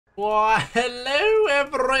Why, hello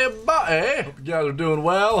everybody. Hope you guys are doing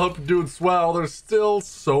well. Hope you're doing swell. There's still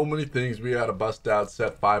so many things we gotta bust out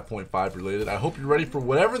set 5.5 related. I hope you're ready for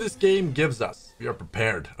whatever this game gives us. We are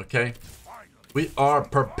prepared, okay? We are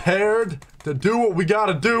prepared to do what we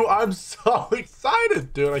gotta do. I'm so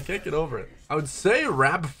excited, dude. I can't get over it. I would say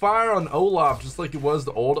rapid fire on Olaf, just like it was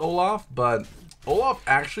the old Olaf, but Olaf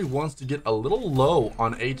actually wants to get a little low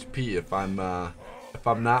on HP if I'm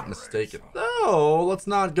not mistaken. So let's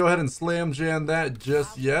not go ahead and slam jam that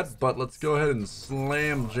just yet, but let's go ahead and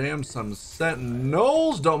slam jam some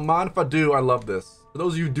Sentinels. Don't mind if I do. I love this. For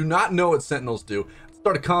those of you who do not know what Sentinels do,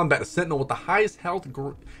 start a combat. A Sentinel with the highest health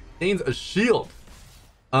gains a shield.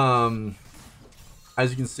 As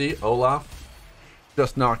you can see, Olaf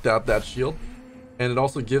just knocked out that shield. And it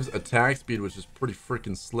also gives attack speed, which is pretty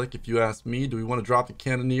freaking slick if you ask me. Do we want to drop the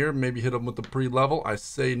Cannoneer? Maybe hit him with the pre-level? I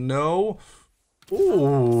say no.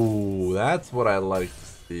 Ooh, that's what I like to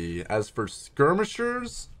see. As for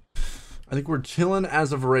skirmishers, I think we're chilling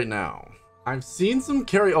as of right now. I've seen some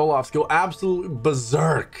carry Olafs go absolutely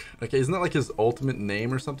berserk. Okay, isn't that like his ultimate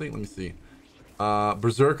name or something? Let me see.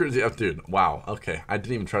 Berserkers, yeah, dude, wow. Okay, I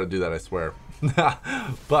didn't even try to do that, I swear.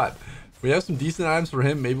 But we have some decent items for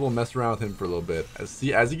him. Maybe we'll mess around with him for a little bit. As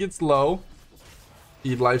he gets low,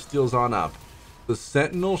 he lifesteals on up. The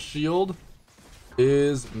Sentinel shield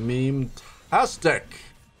is meme-tastic.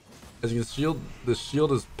 As you can see, the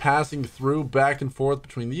shield is passing through back and forth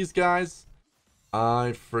between these guys.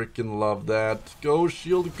 I freaking love that. Go,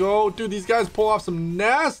 shield, go. Dude, these guys pull off some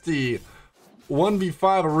nasty 1v5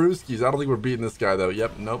 Aruskis. I don't think we're beating this guy, though.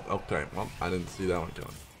 Yep, nope. Okay, well, I didn't see that one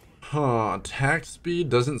coming. Huh, attack speed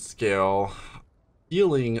doesn't scale.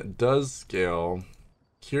 Healing does scale.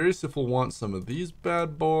 Curious if we'll want some of these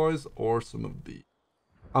bad boys or some of these.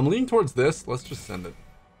 I'm leaning towards this. Let's just send it.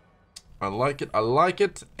 I like it. I like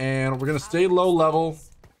it. And we're going to stay low level.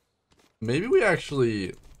 Maybe we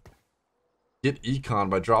actually get econ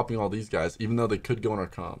by dropping all these guys, even though they could go in our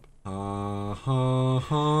comp. I'm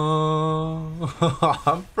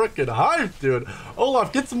freaking hyped, dude.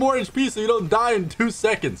 Olaf, get some more HP so you don't die in 2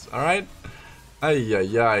 seconds, alright?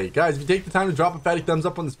 Ay. Guys, if you take the time to drop a fatty thumbs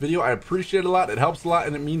up on this video, I appreciate it a lot. It helps a lot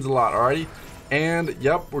and it means a lot, alrighty? And,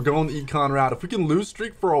 yep, we're going the econ route. If we can lose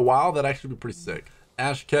streak for a while, that'd actually be pretty sick.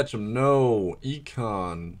 Ash Ketchum, no.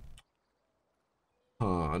 Econ.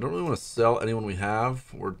 I don't really want to sell anyone we have.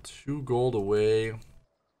 We're 2 gold away.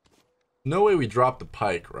 No way we drop the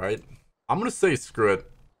pike, right? I'm gonna say screw it.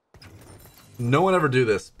 No one ever do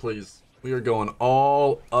this, please. We are going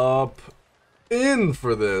all up in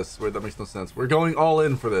for this. Wait, that makes no sense. We're going all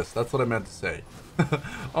in for this. That's what I meant to say.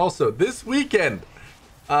 Also, this weekend,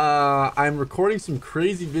 I'm recording some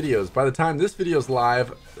crazy videos. By the time this video is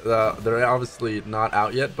live, they're obviously not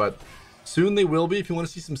out yet, but soon they will be. If you want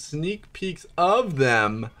to see some sneak peeks of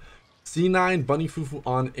them, C9 BunnyFuFuu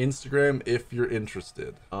on Instagram if you're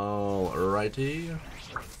interested. Alrighty.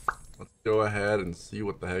 Let's go ahead and see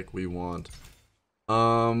what the heck we want.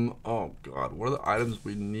 Oh god, what are the items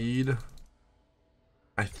we need?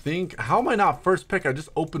 I think, how am I not first pick? I just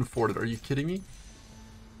opened for it. Are you kidding me?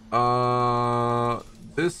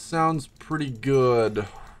 This sounds pretty good.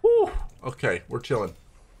 Whew. Okay, we're chilling.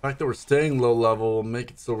 The fact that we're staying low level will make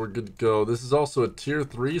it so we're good to go. This is also a tier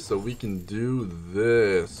 3, so we can do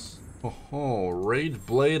this. Oh, Rage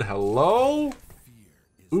Blade, hello?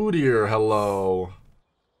 Udyr, hello.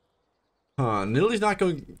 Nidalee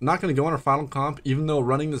not gonna go on our final comp, even though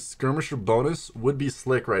running the skirmisher bonus would be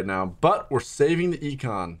slick right now. But we're saving the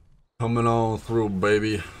econ. Coming on through,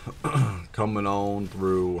 baby. Coming on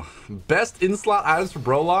through. Best in-slot items for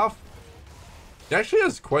Broloff. He actually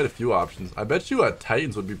has quite a few options. I bet you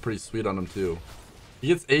Titans would be pretty sweet on him too. He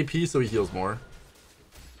gets AP, so he heals more.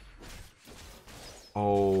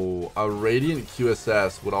 Oh, a Radiant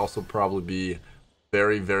QSS would also probably be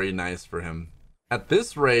very, very nice for him. At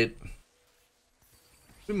this rate,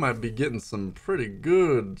 we might be getting some pretty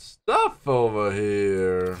good stuff over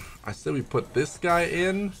here. I said we put this guy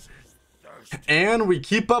in, and we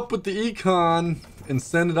keep up with the econ and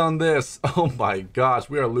send it on this. Oh my gosh,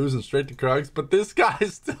 we are losing straight to Krugs, but this guy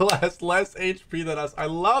still has less HP than us. I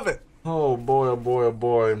love it. Oh boy, oh boy, oh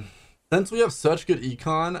boy. Since we have such good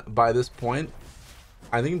econ by this point,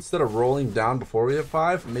 I think instead of rolling down before we hit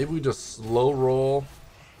 5, maybe we just slow roll.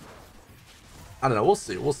 I don't know. We'll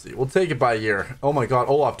see. We'll see. We'll take it by ear. Oh my god,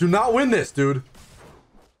 Olaf, do not win this, dude.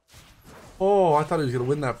 Oh, I thought he was going to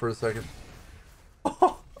win that for a second.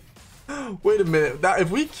 Wait a minute. Now, if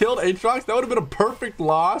we killed Aatrox, that would have been a perfect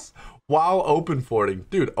loss while open forting.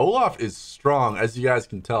 Dude, Olaf is strong, as you guys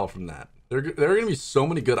can tell from that. There are gonna be so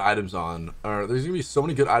many good items on, or there's gonna be so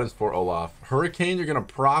many good items for Olaf. Hurricane, you're gonna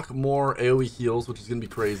proc more AoE heals, which is gonna be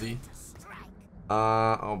crazy.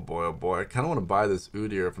 Oh boy, I kind of want to buy this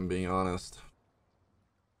Udyr if I'm being honest.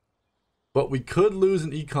 But we could lose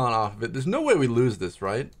an econ off of it. There's no way we lose this,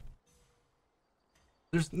 right?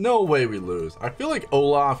 There's no way we lose. I feel like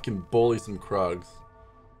Olaf can bully some Krugs.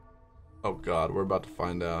 Oh god, we're about to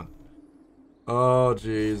find out. Oh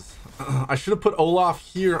jeez. I should have put Olaf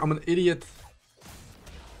here. I'm an idiot.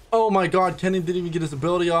 Oh my god, Kenny didn't even get his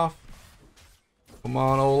ability off. Come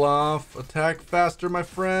on, Olaf. Attack faster, my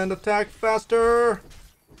friend. Attack faster.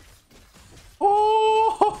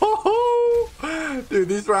 Oh, dude,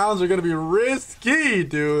 these rounds are going to be risky,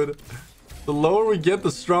 dude. The lower we get,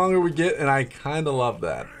 the stronger we get, and I kind of love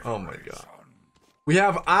that. Oh my god. We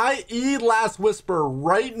have IE Last Whisper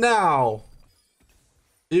right now.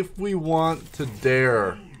 If we want to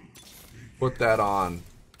dare put that on.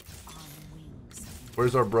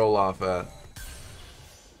 Where's our Broloff at?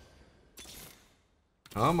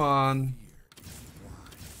 Come on.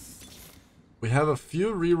 We have a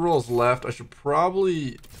few rerolls left. I should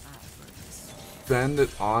probably spend it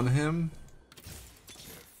on him.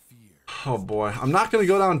 Oh boy. I'm not going to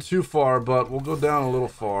go down too far, but we'll go down a little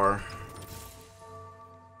far.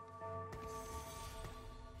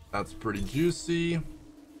 That's pretty juicy.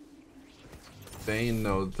 Bane,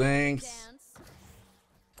 no thanks.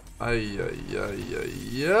 Ay,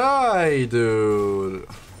 dude.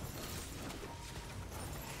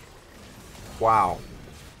 Wow.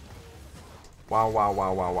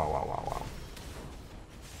 Wow.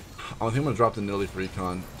 I think I'm gonna drop the Nilly for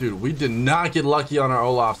econ. Dude, we did not get lucky on our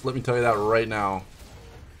Olafs. Let me tell you that right now.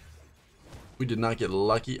 We did not get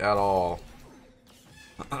lucky at all.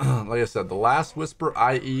 Like I said, the Last Whisper,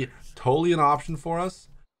 IE, totally an option for us.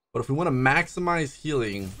 But if we want to maximize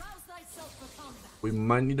healing, we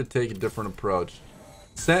might need to take a different approach.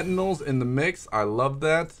 Sentinels in the mix. I love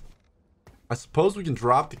that. I suppose we can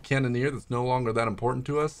drop the Cannoneer. That's no longer that important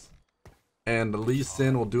to us. And the Lee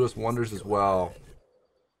Sin will do us wonders as well.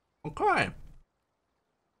 Okay.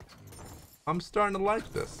 I'm starting to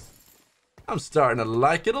like this. I'm starting to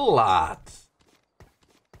like it a lot.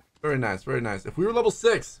 Very nice, very nice. If we were level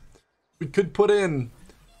 6, we could put in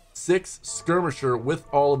 6 Skirmisher with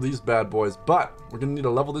all of these bad boys. But we're going to need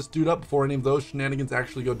to level this dude up before any of those shenanigans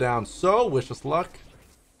actually go down. So, wish us luck.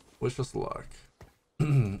 Wish us luck.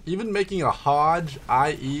 Even making a Hodge,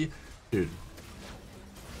 IE, dude.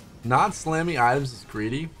 Not slamming items is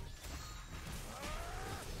greedy.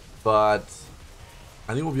 But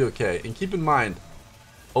I think we'll be okay. And keep in mind,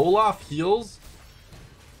 Olaf heals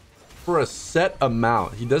for a set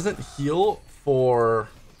amount. He doesn't heal for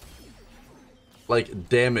like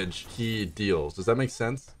damage he deals. Does that make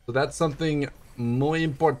sense? So that's something muy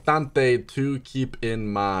importante to keep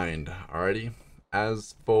in mind. Alrighty.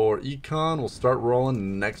 As for econ, we'll start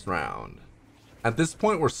rolling next round. At this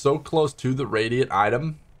point, we're so close to the radiant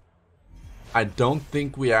item. I don't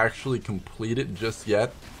think we actually complete it just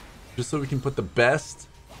yet. Just so we can put the best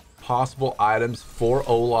possible items for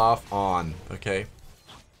Olaf on. Okay.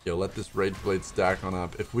 Yo, let this Rage Blade stack on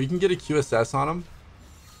up. If we can get a QSS on him,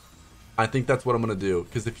 I think that's what I'm going to do.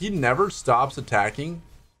 Because if he never stops attacking,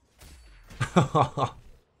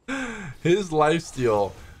 his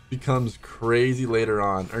lifesteal becomes crazy later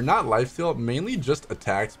on. Or not lifesteal, mainly just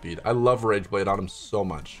attack speed. I love Rage Blade on him so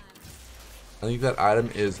much. I think that item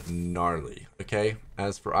is gnarly. Okay,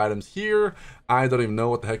 as for items here, I don't even know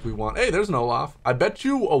what the heck we want. Hey, there's an Olaf. I bet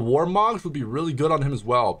you a Warmogs would be really good on him as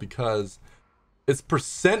well, because it's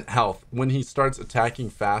percent health when he starts attacking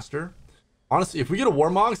faster. Honestly, if we get a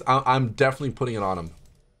Warmogs, I'm definitely putting it on him.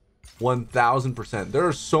 1000%. There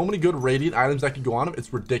are so many good radiant items that could go on him.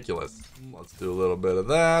 It's ridiculous. Let's do a little bit of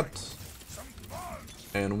that.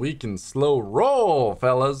 And we can slow roll,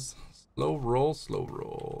 fellas. Slow roll, slow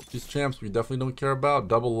roll. These champs we definitely don't care about.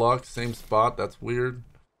 Double luck, same spot. That's weird.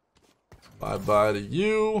 Bye-bye to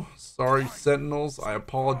you. Sorry, Sentinels. I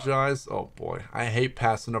apologize. Oh, boy. I hate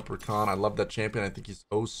passing up Rakan. I love that champion. I think he's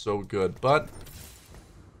oh so good. But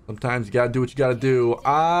sometimes you gotta do what you gotta do.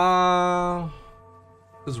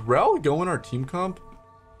 Does Rel go in our team comp?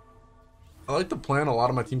 I like to plan a lot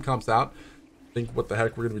of my team comps out. Think what the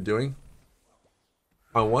heck we're gonna be doing.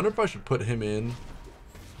 I wonder if I should put him in.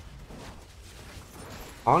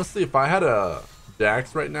 Honestly, if I had a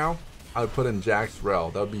Jax right now, I would put in Jax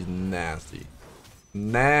Rel. That would be nasty.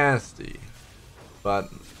 Nasty. But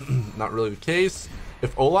not really the case.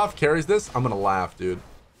 If Olaf carries this, I'm going to laugh, dude.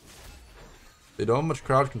 They don't have much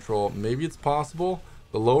crowd control. Maybe it's possible.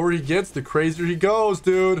 The lower he gets, the crazier he goes,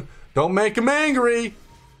 dude. Don't make him angry.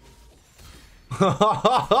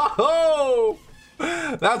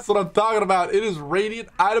 That's what I'm talking about. It is radiant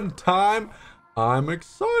item time. I'm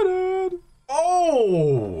excited.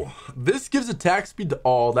 Oh, this gives attack speed to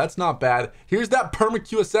all. That's not bad. Here's that perma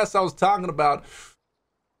QSS I was talking about.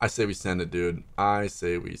 I say we send it, dude. I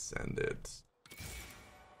say we send it.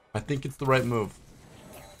 I think it's the right move.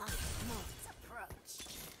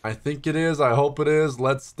 I think it is. I hope it is.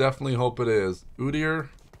 Let's definitely hope it is. Udyr.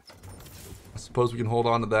 I suppose we can hold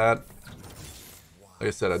on to that. Like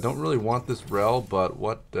I said, I don't really want this rel, but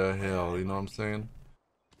what the hell? You know what I'm saying?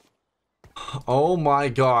 Oh my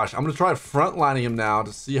gosh. I'm going to try frontlining him now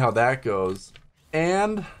to see how that goes.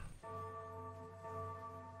 And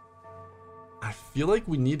I feel like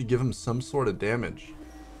we need to give him some sort of damage.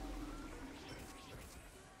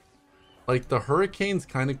 Like the Hurricane's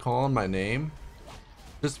kind of calling my name.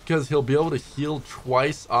 Just because he'll be able to heal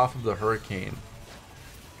twice off of the Hurricane.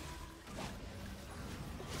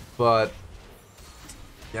 But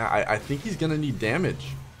yeah, I think he's going to need damage.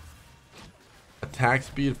 Attack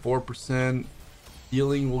speed 4%.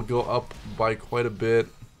 Healing will go up by quite a bit.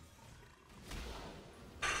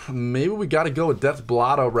 Maybe we got to go with Death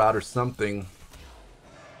Blotto route or something.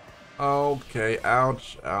 Okay,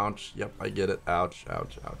 ouch, ouch. Yep, I get it. Ouch,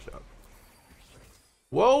 ouch, ouch, ouch.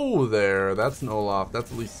 Whoa there. That's an Olaf.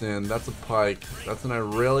 That's a Lee Sin. That's a Pike. That's an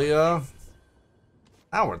Irelia.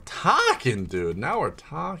 Now we're talking, dude. Now we're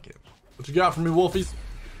talking. What you got for me, Wolfies?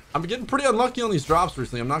 I'm getting pretty unlucky on these drops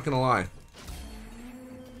recently. I'm not going to lie.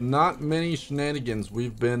 Not many shenanigans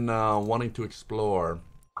we've been wanting to explore.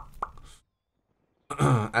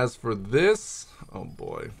 As for this, oh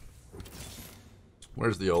boy.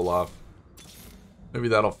 Where's the Olaf? Maybe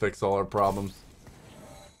that'll fix all our problems.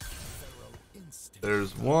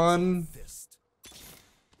 There's one.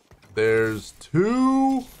 There's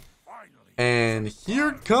two. And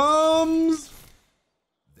here comes.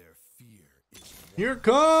 Here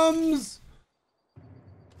comes.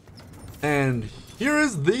 And here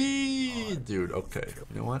is the dude. Okay,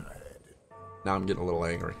 you know what? Now I'm getting a little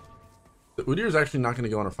angry. The Udyr is actually not going to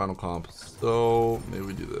go on our final comp, so maybe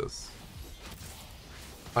we do this.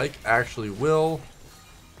 Pike actually will.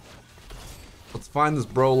 Let's find this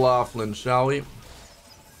bro Laughlin, shall we?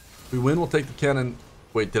 If we win, we'll take the cannon.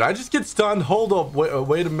 Wait, did I just get stunned? Hold up.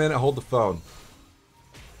 Wait a minute. Hold the phone.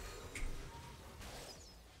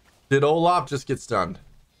 Did Olaf just get stunned?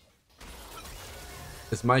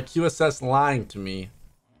 Is my QSS lying to me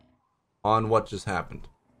on what just happened?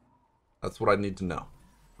 That's what I need to know.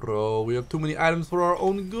 Bro, we have too many items for our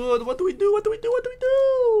own good. What do we do? What do we do? What do we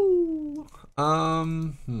do?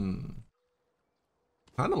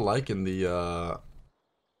 Kind of liking the,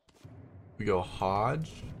 we go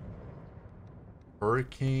Hodge,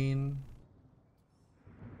 Hurricane,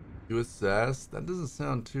 QSS. That doesn't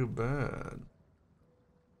sound too bad.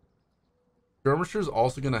 Skirmisher is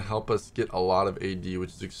also going to help us get a lot of AD,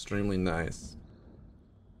 which is extremely nice.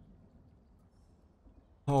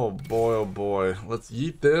 Oh boy, oh boy. Let's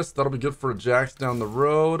yeet this. That'll be good for a Jax down the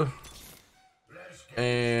road.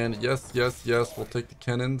 And yes, yes, yes. We'll take the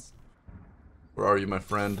cannons. Where are you, my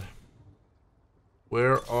friend?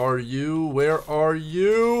 Where are you? Where are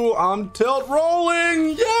you? I'm tilt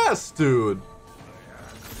rolling. Yes, dude.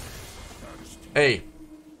 Hey,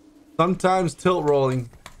 sometimes tilt rolling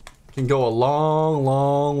can go a long,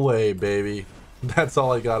 long way, baby. That's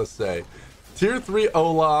all I gotta say. Tier 3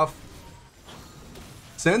 Olaf.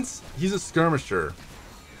 Since he's a skirmisher,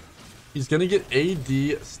 he's gonna get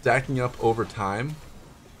AD stacking up over time.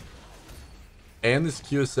 And this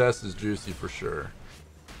QSS is juicy for sure.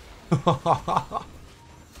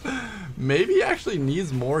 Maybe he actually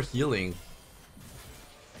needs more healing.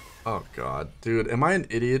 Oh god, dude, am I an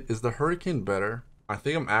idiot? Is the Hurricane better? I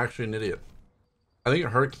think I'm actually an idiot. I think a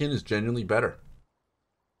Hurricane is genuinely better.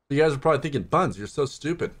 You guys are probably thinking, Buns, you're so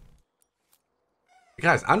stupid.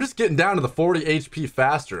 Guys, I'm just getting down to the 40 HP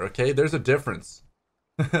faster, okay? There's a difference.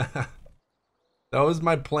 That was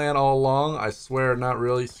my plan all along. I swear, not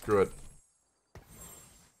really. Screw it.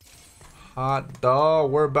 Hot dog.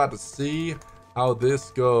 We're about to see how this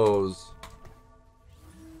goes.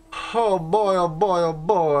 Oh boy, oh boy, oh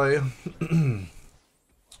boy.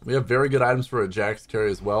 We have very good items for a Jax carry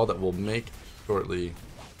as well that we'll make shortly.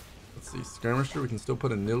 Let's see. Skirmisher, we can still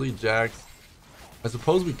put a Nilly Jax. I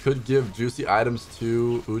suppose we could give juicy items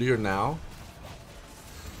to Udyr now.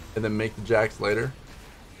 And then make the Jax later.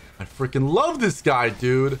 I freaking love this guy,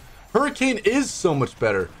 dude. Hurricane is so much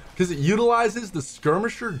better. Because it utilizes the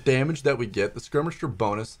skirmisher damage that we get. The skirmisher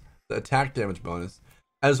bonus. The attack damage bonus.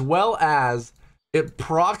 As well as it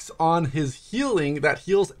procs on his healing that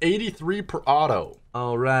heals 83 per auto.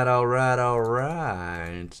 Alright, alright,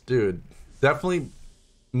 alright. Dude, definitely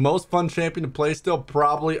most fun champion to play still.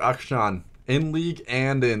 Probably Akshan. In League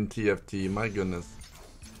and in TFT. My goodness.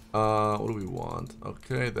 What do we want?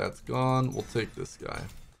 Okay, that's gone. We'll take this guy.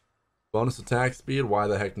 Bonus attack speed. Why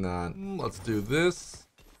the heck not? Let's do this.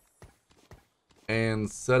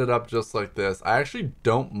 And set it up just like this. I actually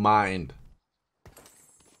don't mind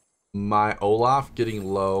my Olaf getting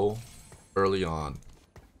low early on.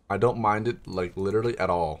 I don't mind it, like, literally at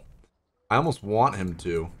all. I almost want him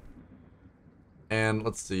to. And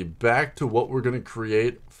let's see, back to what we're gonna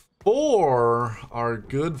create for our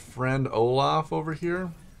good friend Olaf over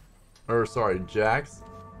here. Or sorry, Jax.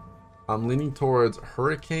 I'm leaning towards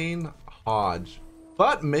Hurricane Hodge.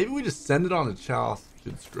 But maybe we just send it on a Chalice.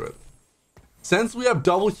 Dude, screw it. Since we have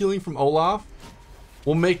double healing from Olaf,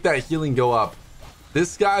 we'll make that healing go up.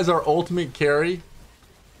 This guy's our ultimate carry.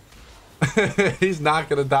 He's not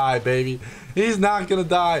gonna die, baby. He's not gonna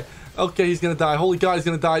die. Okay, he's gonna die. Holy God, he's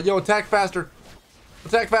gonna die. Yo, attack faster.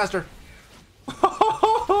 Attack faster.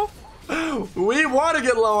 We want to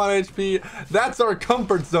get low on HP. That's our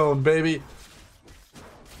comfort zone, baby.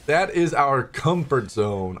 That is our comfort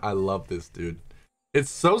zone. I love this, dude. It's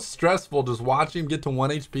so stressful just watching him get to 1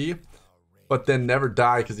 HP, but then never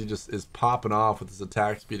die because he just is popping off with his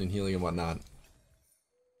attack speed and healing and whatnot.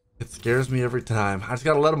 It scares me every time. I just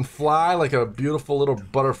gotta let him fly like a beautiful little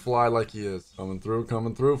butterfly like he is. Coming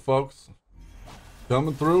through, folks.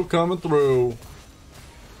 Coming through.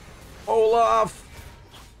 Olaf!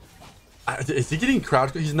 Is he getting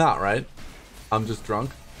crouched? He's not, right? I'm just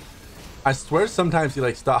drunk. I swear sometimes he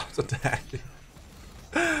like stops attacking.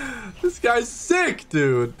 This guy's sick,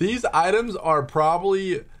 dude. These items are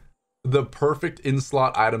probably the perfect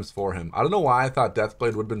in-slot items for him. I don't know why I thought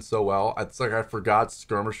Deathblade would have been so well. It's like I forgot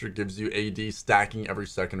Skirmisher gives you AD stacking every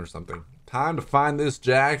second or something. Time to find this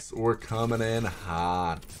Jax. We're coming in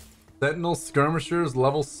hot. Sentinel Skirmishers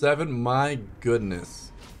level 7. My goodness.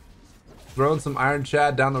 Throwing some Iron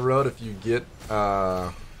Chad down the road if you get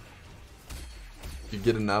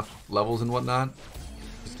enough levels and whatnot.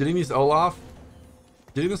 Just getting these Olaf.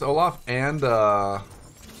 Getting this Olaf and the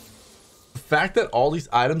fact that all these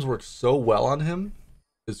items work so well on him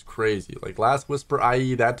is crazy. Like Last Whisper,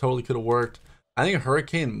 IE, that totally could have worked. I think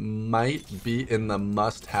Hurricane might be in the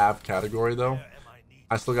must-have category though.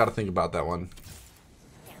 I still got to think about that one.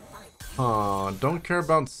 Don't care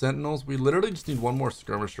about Sentinels. We literally just need one more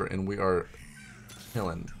Skirmisher and we are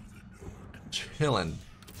chilling. Chilling.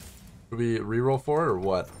 Do we reroll for it or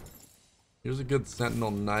what? Here's a good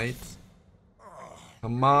Sentinel Knight.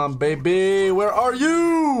 Come on, baby. Where are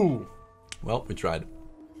you? Well, we tried.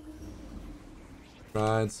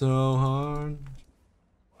 Tried so hard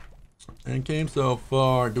and came so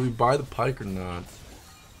far. Do we buy the pike or not?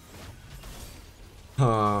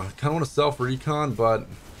 Kind of want to self-recon, but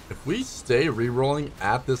if we stay re-rolling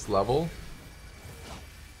at this level,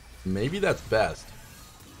 maybe that's best.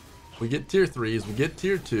 We get tier 3s, we get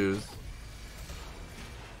tier 2s.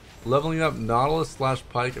 Leveling up Nautilus /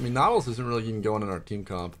 Pike. I mean, Nautilus isn't really even going in our team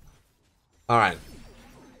comp. Alright.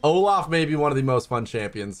 Olaf may be one of the most fun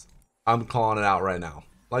champions. I'm calling it out right now.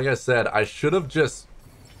 Like I said, I should have just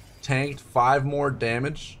tanked 5 more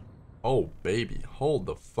damage. Oh, baby. Hold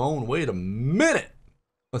the phone. Wait a minute.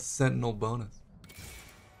 A Sentinel bonus.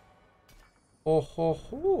 Oh, ho,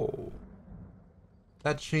 ho.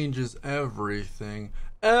 That changes everything.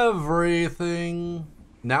 Everything.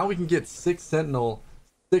 Now we can get 6 Sentinel,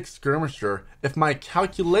 6 Skirmisher, if my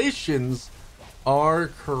calculations are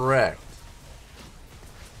correct.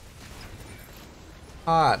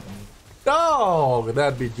 Hot dog,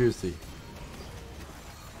 that'd be juicy.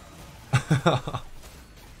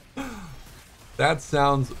 That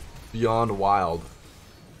sounds beyond wild.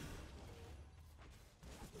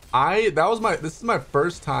 This is my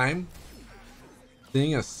first time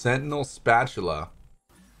seeing a Sentinel spatula.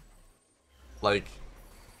 Like,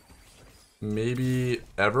 maybe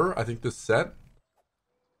ever, I think this set.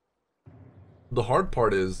 The hard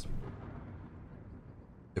part is,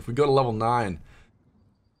 if we go to level 9,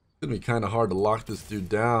 it's gonna be kind of hard to lock this dude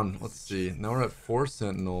down. Let's see, now we're at 4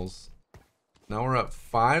 Sentinels. Now we're at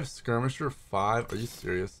 5 Skirmisher, 5, are you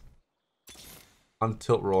serious? I'm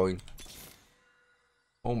tilt rolling.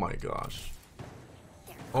 Oh my gosh.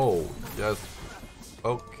 Oh, yes.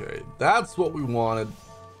 Okay, that's what we wanted.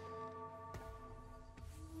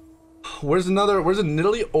 Where's a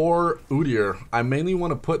Nidalee or Udyr? I mainly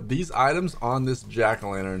want to put these items on this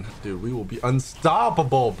jack-o'-lantern. Dude, we will be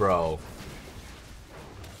unstoppable, bro.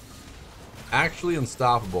 Actually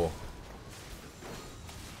unstoppable.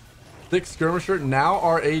 6 Skirmisher. Now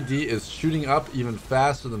our AD is shooting up even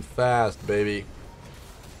faster than fast, baby.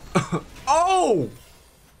 Oh!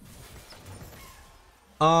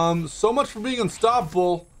 So much for being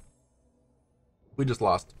unstoppable. We just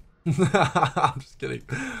lost. I'm just kidding.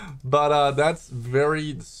 But that's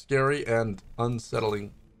very scary and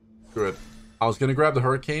unsettling. Screw it. I was gonna grab the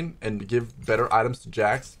Hurricane and give better items to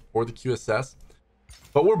Jax or the QSS.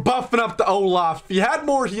 But we're buffing up the Olaf. If he had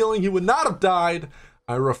more healing, he would not have died.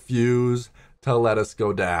 I refuse to let us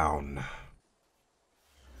go down.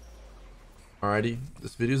 Alrighty,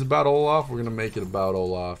 this video is about Olaf. We're gonna make it about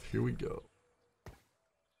Olaf. Here we go.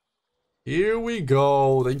 Here we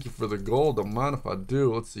go. Thank you for the gold. Don't mind if I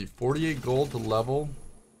do. Let's see, 48 gold to level.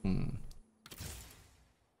 Do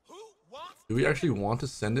we actually want to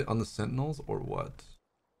send it on the Sentinels or what?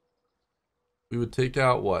 We would take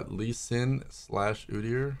out what? Lee Sin /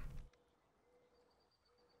 Udyr.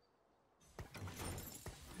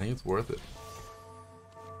 I think it's worth it.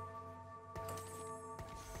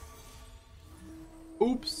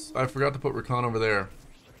 Oops, I forgot to put Rakan over there.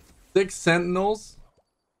 6 Sentinels,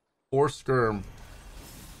 4 Skirm.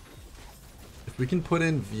 If we can put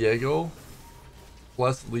in Viego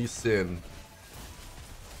plus Lee Sin,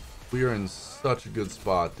 we are in such a good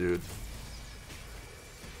spot, dude.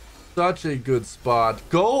 Such a good spot.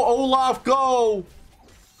 Go, Olaf, go!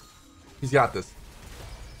 He's got this.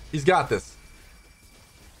 He's got this.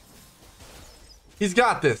 He's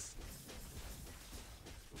got this.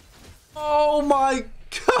 Oh my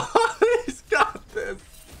god, he's got this.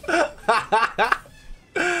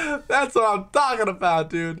 That's what I'm talking about,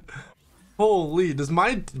 dude. Holy, does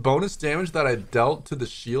my bonus damage that I dealt to the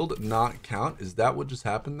shield not count? Is that what just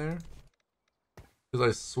happened there? Because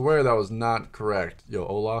I swear that was not correct. Yo,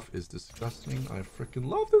 Olaf is disgusting. I freaking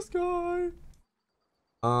love this guy.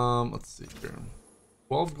 Let's see here.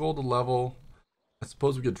 12 gold to level. I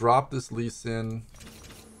suppose we could drop this Lee Sin.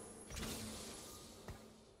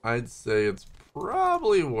 I'd say it's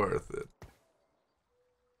probably worth it.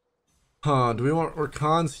 Huh, do we want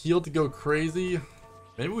Rakan's heal to go crazy?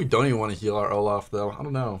 Maybe we don't even want to heal our Olaf though. I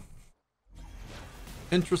don't know.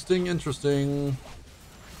 Interesting, interesting.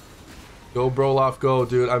 Go, Brolaf, go,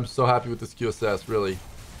 dude. I'm so happy with this QSS, really.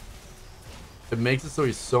 It makes it so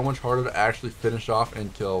he's so much harder to actually finish off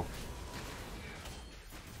and kill.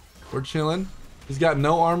 We're chilling. He's got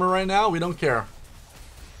no armor right now. We don't care.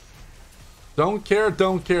 Don't care,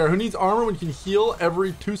 don't care. Who needs armor when you can heal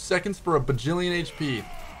every 2 seconds for a bajillion HP?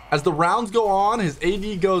 As the rounds go on, his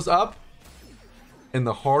AD goes up. And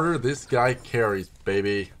the harder this guy carries,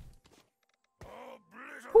 baby.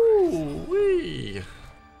 Ooh-wee.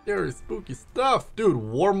 Very spooky stuff. Dude,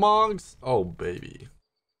 Warmogs. Oh, baby.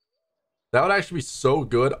 That would actually be so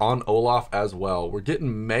good on Olaf as well. We're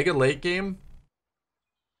getting mega late game.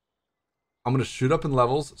 I'm going to shoot up in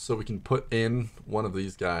levels so we can put in one of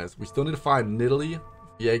these guys. We still need to find Nidalee,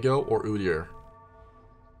 Viego, or Udyr.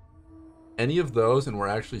 Any of those and we're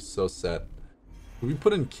actually so set. Can we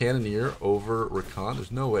put in Cannoneer over Rakan?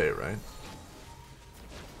 There's no way, right?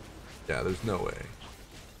 Yeah, there's no way.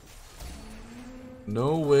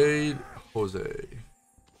 No way, Jose.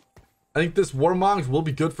 I think this Warmogs will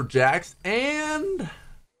be good for Jax. And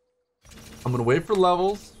I'm going to wait for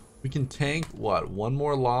levels. We can tank, what, one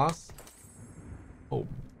more loss? Oh,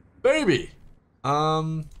 baby.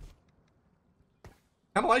 Kind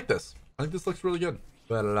of like this. I think this looks really good.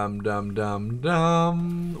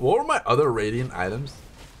 Ba-dum-dum-dum-dum. What were my other Radiant items?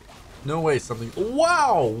 No way, something.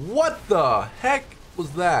 Wow, what the heck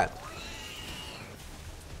was that?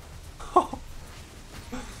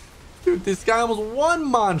 Dude, this guy almost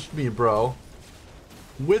one-munched me, bro.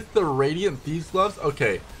 With the Radiant Thieves Gloves.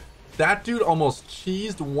 Okay, that dude almost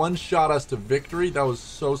cheesed one-shot us to victory. That was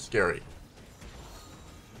so scary.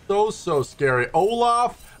 So scary.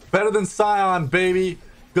 Olaf, better than Sion, baby.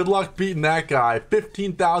 Good luck beating that guy.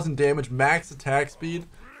 15,000 damage, max attack speed.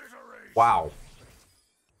 Wow.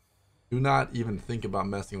 Do not even think about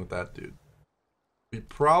messing with that dude. We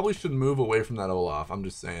probably should move away from that Olaf. I'm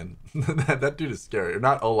just saying. that dude is scary. Or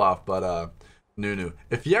not Olaf, but Nunu.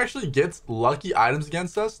 If he actually gets lucky items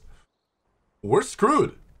against us, we're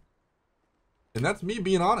screwed. And that's me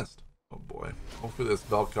being honest. Oh boy. Hopefully this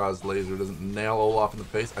Vel'Koz laser doesn't nail Olaf in the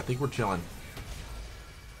face. I think we're chilling.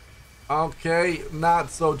 Okay, not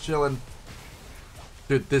so chilling.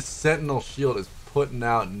 Dude, this Sentinel shield is putting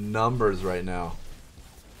out numbers right now.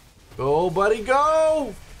 Go, buddy,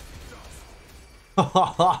 go!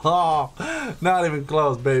 Not even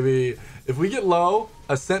close, baby. If we get low,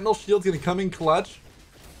 a Sentinel shield's gonna come in clutch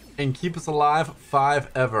and keep us alive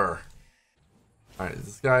forever. Alright, is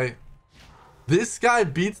this guy... This guy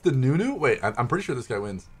beats the Nunu? Wait, I'm pretty sure this guy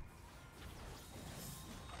wins.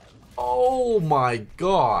 Oh my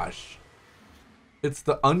gosh. It's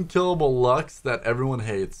the unkillable Lux that everyone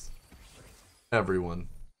hates. Everyone.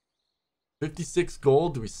 56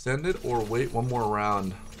 gold. Do we send it or wait one more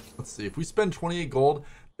round? Let's see. If we spend 28 gold,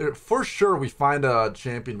 For sure, we find a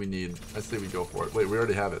champion we need. I say we go for it. Wait, we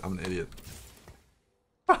already have it. I'm an idiot.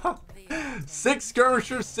 6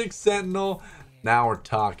 skirmisher, 6 sentinel. Now we're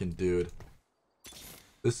talking, dude.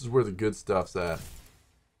 This is where the good stuff's at.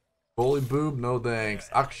 Bully boob, no thanks.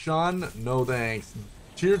 Akshan, no thanks.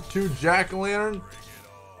 Tier 2 jack-o'-lantern.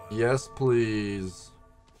 Yes, please.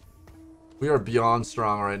 We are beyond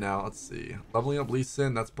strong right now. Let's see. Leveling up Lee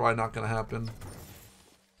Sin, that's probably not gonna happen.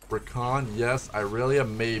 Rakan, yes. Irelia,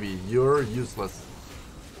 maybe. You're useless.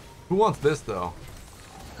 Who wants this though?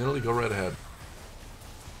 Literally go right ahead.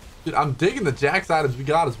 Dude, I'm digging the Jax items we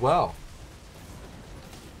got as well.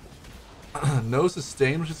 No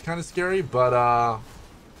sustain, which is kind of scary, but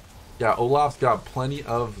yeah, Olaf's got plenty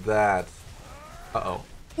of that. Uh-oh.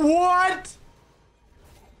 What?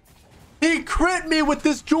 He crit me with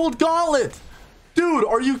this jeweled gauntlet! Dude,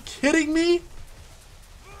 are you kidding me?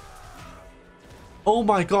 Oh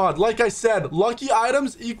my god, like I said, lucky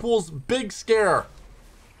items equals big scare.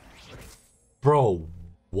 Bro,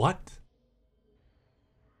 what?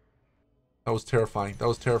 That was terrifying. That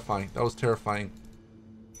was terrifying. That was terrifying.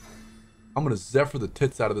 I'm gonna Zephyr the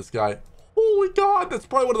tits out of this guy. Holy god, that's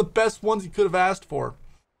probably one of the best ones he could have asked for.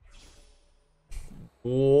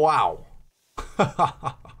 Wow.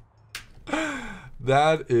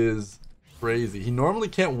 That is crazy. He normally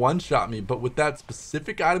can't one-shot me, but with that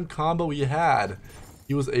specific item combo he had,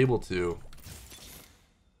 he was able to.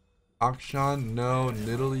 Akshan, no.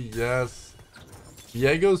 Nidalee, yes.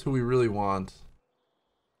 Diego's who we really want.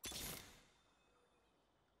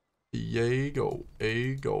 Diego,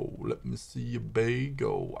 Ego. Let me see you,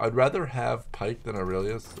 Bago. I'd rather have Pike than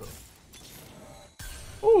Irelia, so.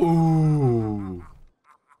 Ooh.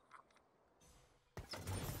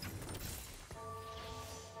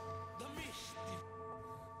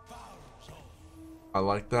 I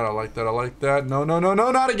like that, I like that, I like that. No, no, no,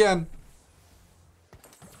 no, not again.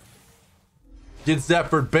 Get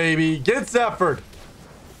Zephyred, baby. Get Zephyred.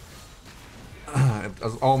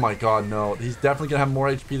 Oh my god, no. He's definitely gonna have more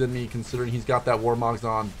HP than me, considering he's got that Warmogs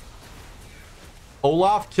on.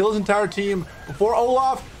 Olaf, kill his entire team before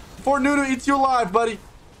Nunu eats you alive, buddy.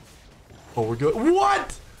 Oh, we're good.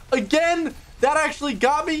 What? Again? That actually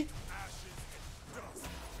got me?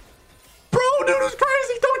 Bro, Nunu's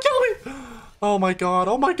crazy. Don't kill me. Oh my god.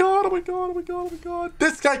 Oh my god. Oh my god. Oh my god. Oh my god.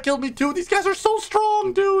 This guy killed me too. These guys are so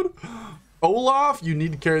strong, dude. Olaf, you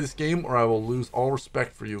need to carry this game or I will lose all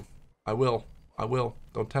respect for you. I will. I will.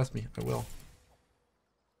 Don't test me. I will.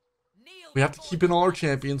 We have to keep in all our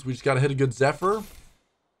champions. We just got to hit a good Zephyr.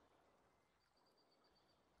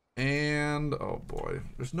 And, oh boy.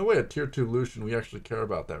 There's no way a tier 2 Lucian, we actually care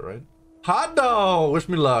about that, right? Hot dog! Wish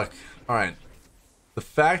me luck. Alright. The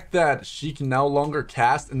fact that she can no longer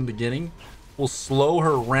cast in the beginning will slow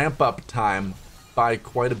her ramp up time by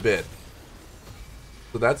quite a bit.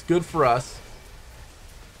 So that's good for us.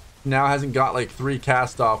 Now hasn't got like 3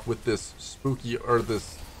 cast off with this spooky or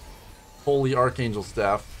this holy archangel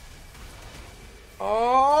staff.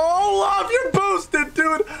 Oh, Olaf, you're boosted,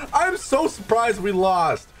 dude. I'm so surprised we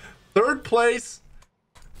lost. 3rd place.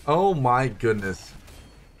 Oh my goodness.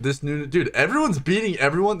 This new dude, everyone's beating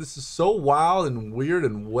everyone. This is so wild and weird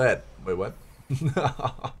and wet. Wait, what?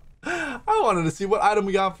 I wanted to see what item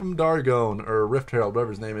we got from Dargon or Rift Herald,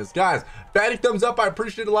 whatever his name is. Guys, fatty thumbs up. I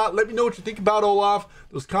appreciate it a lot. Let me know what you think about Olaf.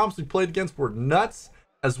 Those comps we played against were nuts,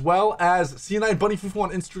 as well as C9 BunnyFuFuu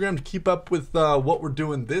on Instagram to keep up with what we're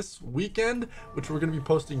doing this weekend, which we're going to be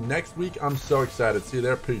posting next week. I'm so excited. See you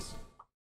there. Peace.